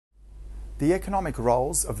The economic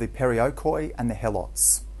roles of the Periokoi and the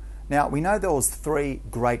Helots. Now, we know there was three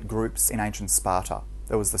great groups in ancient Sparta.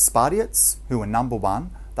 There was the Spartiates, who were number one.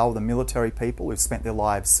 They were the military people who spent their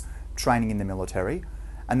lives training in the military.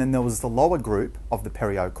 And then there was the lower group of the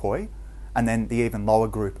Periokoi, and then the even lower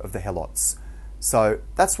group of the Helots. So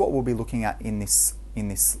that's what we'll be looking at in this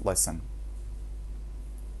lesson.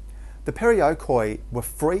 The Periokoi were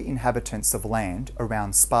free inhabitants of land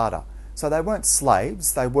around Sparta. So they weren't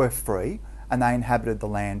slaves, they were free, and they inhabited the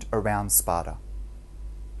land around Sparta.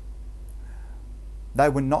 They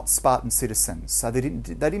were not Spartan citizens, so they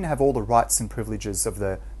didn't have all the rights and privileges of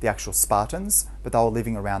the actual Spartans, but they were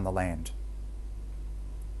living around the land.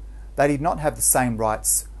 They did not have the same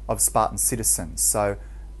rights of Spartan citizens, so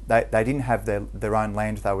they didn't have their own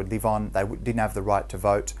land they would live on, they didn't have the right to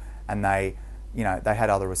vote, and they had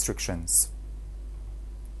other restrictions.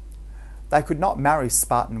 They could not marry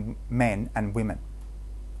Spartan men and women.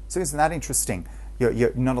 So isn't that interesting?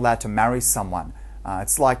 You're not allowed to marry someone.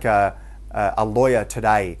 It's like a lawyer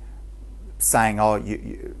today saying, oh,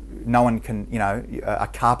 no one can, a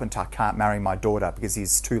carpenter can't marry my daughter because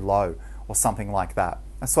he's too low, or something like that.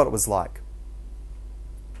 That's what it was like.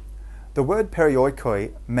 The word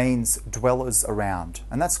Periokoi means dwellers around,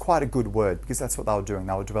 and that's quite a good word because that's what they were doing,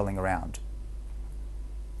 they were dwelling around.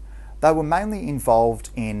 They were mainly involved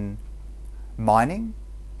in mining,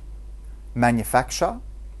 manufacture,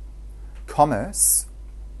 commerce,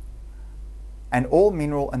 and all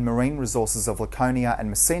mineral and marine resources of Laconia and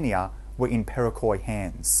Messenia were in Periokoi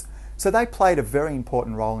hands. So they played a very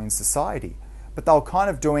important role in society, but they were kind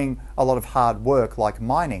of doing a lot of hard work like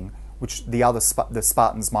mining, which the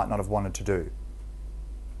Spartans might not have wanted to do.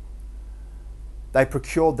 They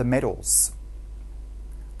procured the metals.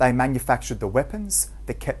 They manufactured the weapons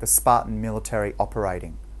that kept the Spartan military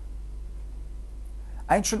operating.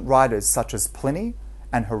 Ancient writers such as Pliny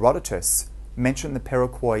and Herodotus mention the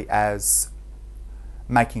Periokoi as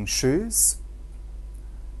making shoes,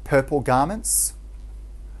 purple garments,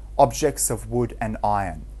 objects of wood and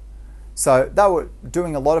iron. So they were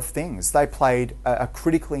doing a lot of things. They played a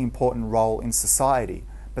critically important role in society,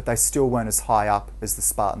 but they still weren't as high up as the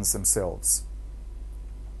Spartans themselves.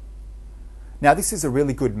 Now this is a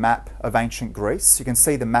really good map of ancient Greece. You can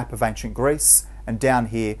see the map of ancient Greece, and down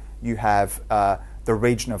here you have the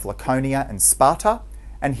region of Laconia and Sparta,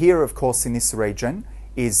 and here, of course, in this region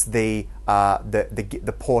is the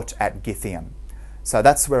port at Gytheum. So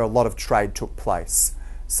that's where a lot of trade took place.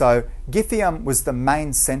 So Gytheum was the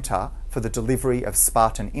main centre for the delivery of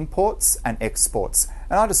Spartan imports and exports.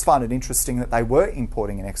 And I just find it interesting that they were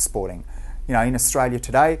importing and exporting. In Australia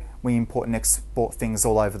today, we import and export things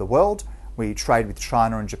all over the world. We trade with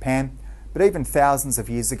China and Japan. But even thousands of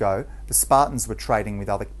years ago, the Spartans were trading with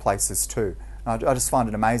other places too. And I just find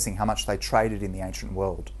it amazing how much they traded in the ancient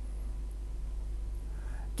world.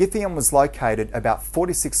 Gytheum was located about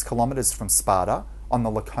 46 kilometres from Sparta on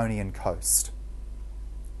the Laconian coast.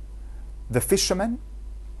 The fishermen,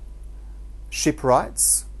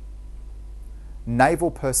 shipwrights,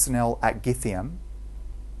 naval personnel at Gytheum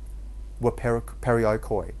were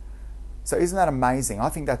Periokoi. So isn't that amazing? I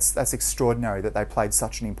think that's extraordinary that they played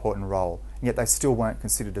such an important role, and yet they still weren't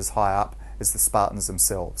considered as high up as the Spartans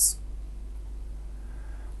themselves.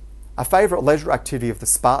 A favourite leisure activity of the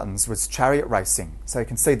Spartans was chariot racing. So you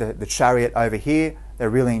can see the chariot over here. They're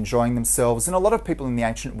really enjoying themselves. And a lot of people in the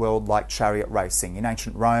ancient world liked chariot racing. In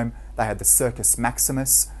ancient Rome, they had the Circus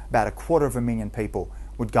Maximus. About 250,000 people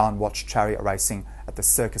would go and watch chariot racing at the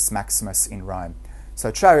Circus Maximus in Rome. So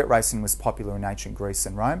chariot racing was popular in ancient Greece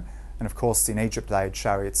and Rome. And of course, in Egypt, they had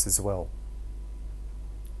chariots as well.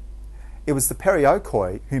 It was the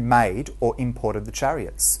Periokoi who made or imported the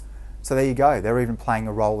chariots. So there you go, they're even playing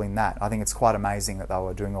a role in that. I think it's quite amazing that they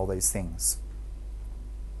were doing all these things.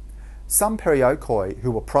 Some Periokoi who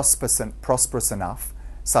were prosperous enough,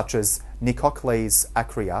 such as Nicocles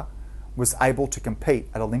Akreai, was able to compete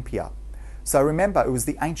at Olympia. So remember, it was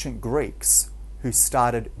the ancient Greeks who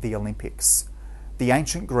started the Olympics. The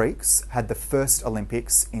ancient Greeks had the first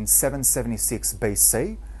Olympics in 776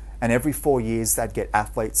 BC, and every 4 years they'd get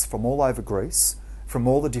athletes from all over Greece, from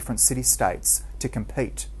all the different city-states, to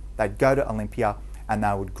compete. They'd go to Olympia and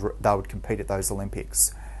they would compete at those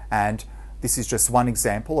Olympics. And this is just one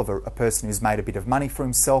example of a person who's made a bit of money for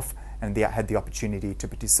himself and had the opportunity to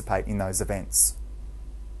participate in those events.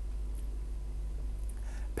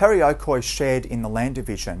 Periokoi shared in the land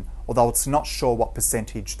division, although it's not sure what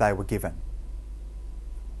percentage they were given.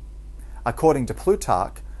 According to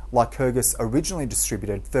Plutarch, Lycurgus originally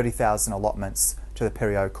distributed 30,000 allotments to the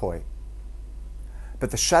Periokoi. But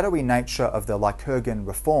the shadowy nature of the Lycurgan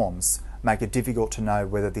reforms make it difficult to know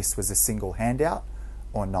whether this was a single handout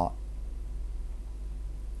or not.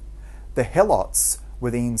 The Helots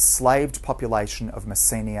were the enslaved population of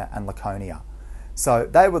Messenia and Laconia. So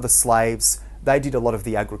they were the slaves. They did a lot of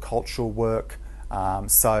the agricultural work.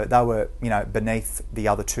 So they were, beneath the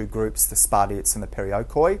other two groups, the Spartiates and the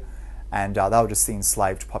Periokoi, and they were just the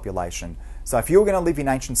enslaved population. So if you were going to live in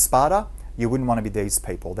ancient Sparta, you wouldn't want to be these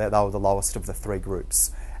people. They were the lowest of the three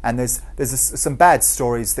groups. And there's some bad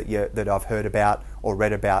stories that I've heard about or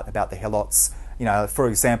read about the Helots. For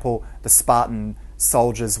example, the Spartan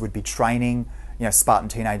soldiers would be training. Spartan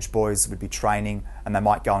teenage boys would be training, and they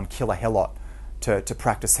might go and kill a Helot to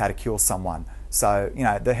practice how to kill someone. So,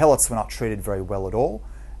 the Helots were not treated very well at all.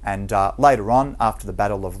 And later on, after the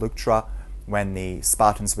Battle of Leuctra, when the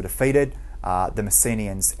Spartans were defeated, the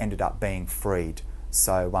Messenians ended up being freed.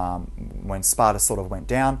 So when Sparta sort of went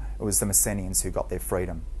down, it was the Messenians who got their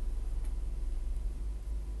freedom.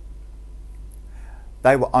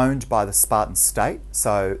 They were owned by the Spartan state,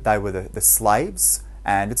 so they were the slaves.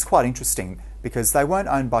 And it's quite interesting because they weren't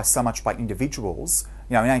owned by so much by individuals.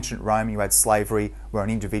 In ancient Rome, you had slavery where an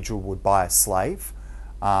individual would buy a slave,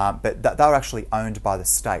 but they were actually owned by the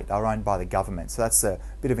state. They were owned by the government. So that's a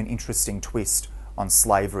bit of an interesting twist on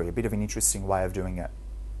slavery, a bit of an interesting way of doing it.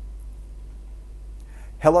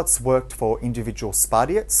 Helots worked for individual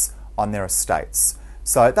Spartiates on their estates.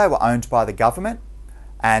 So they were owned by the government,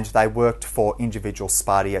 and they worked for individual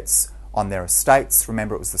Spartiates on their estates.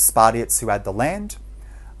 Remember, it was the Spartiates who had the land.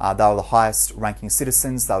 They were the highest ranking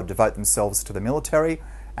citizens. They would devote themselves to the military,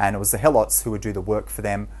 and it was the Helots who would do the work for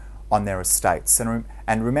them on their estates. And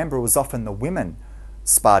remember, it was often the women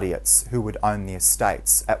Spartiates who would own the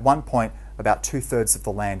estates. At one point, about 2/3 of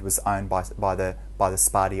the land was owned by the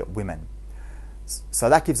Spartiate women. So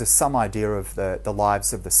that gives us some idea of the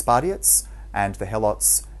lives of the Spartiates and the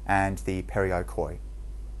Helots and the Periokoi.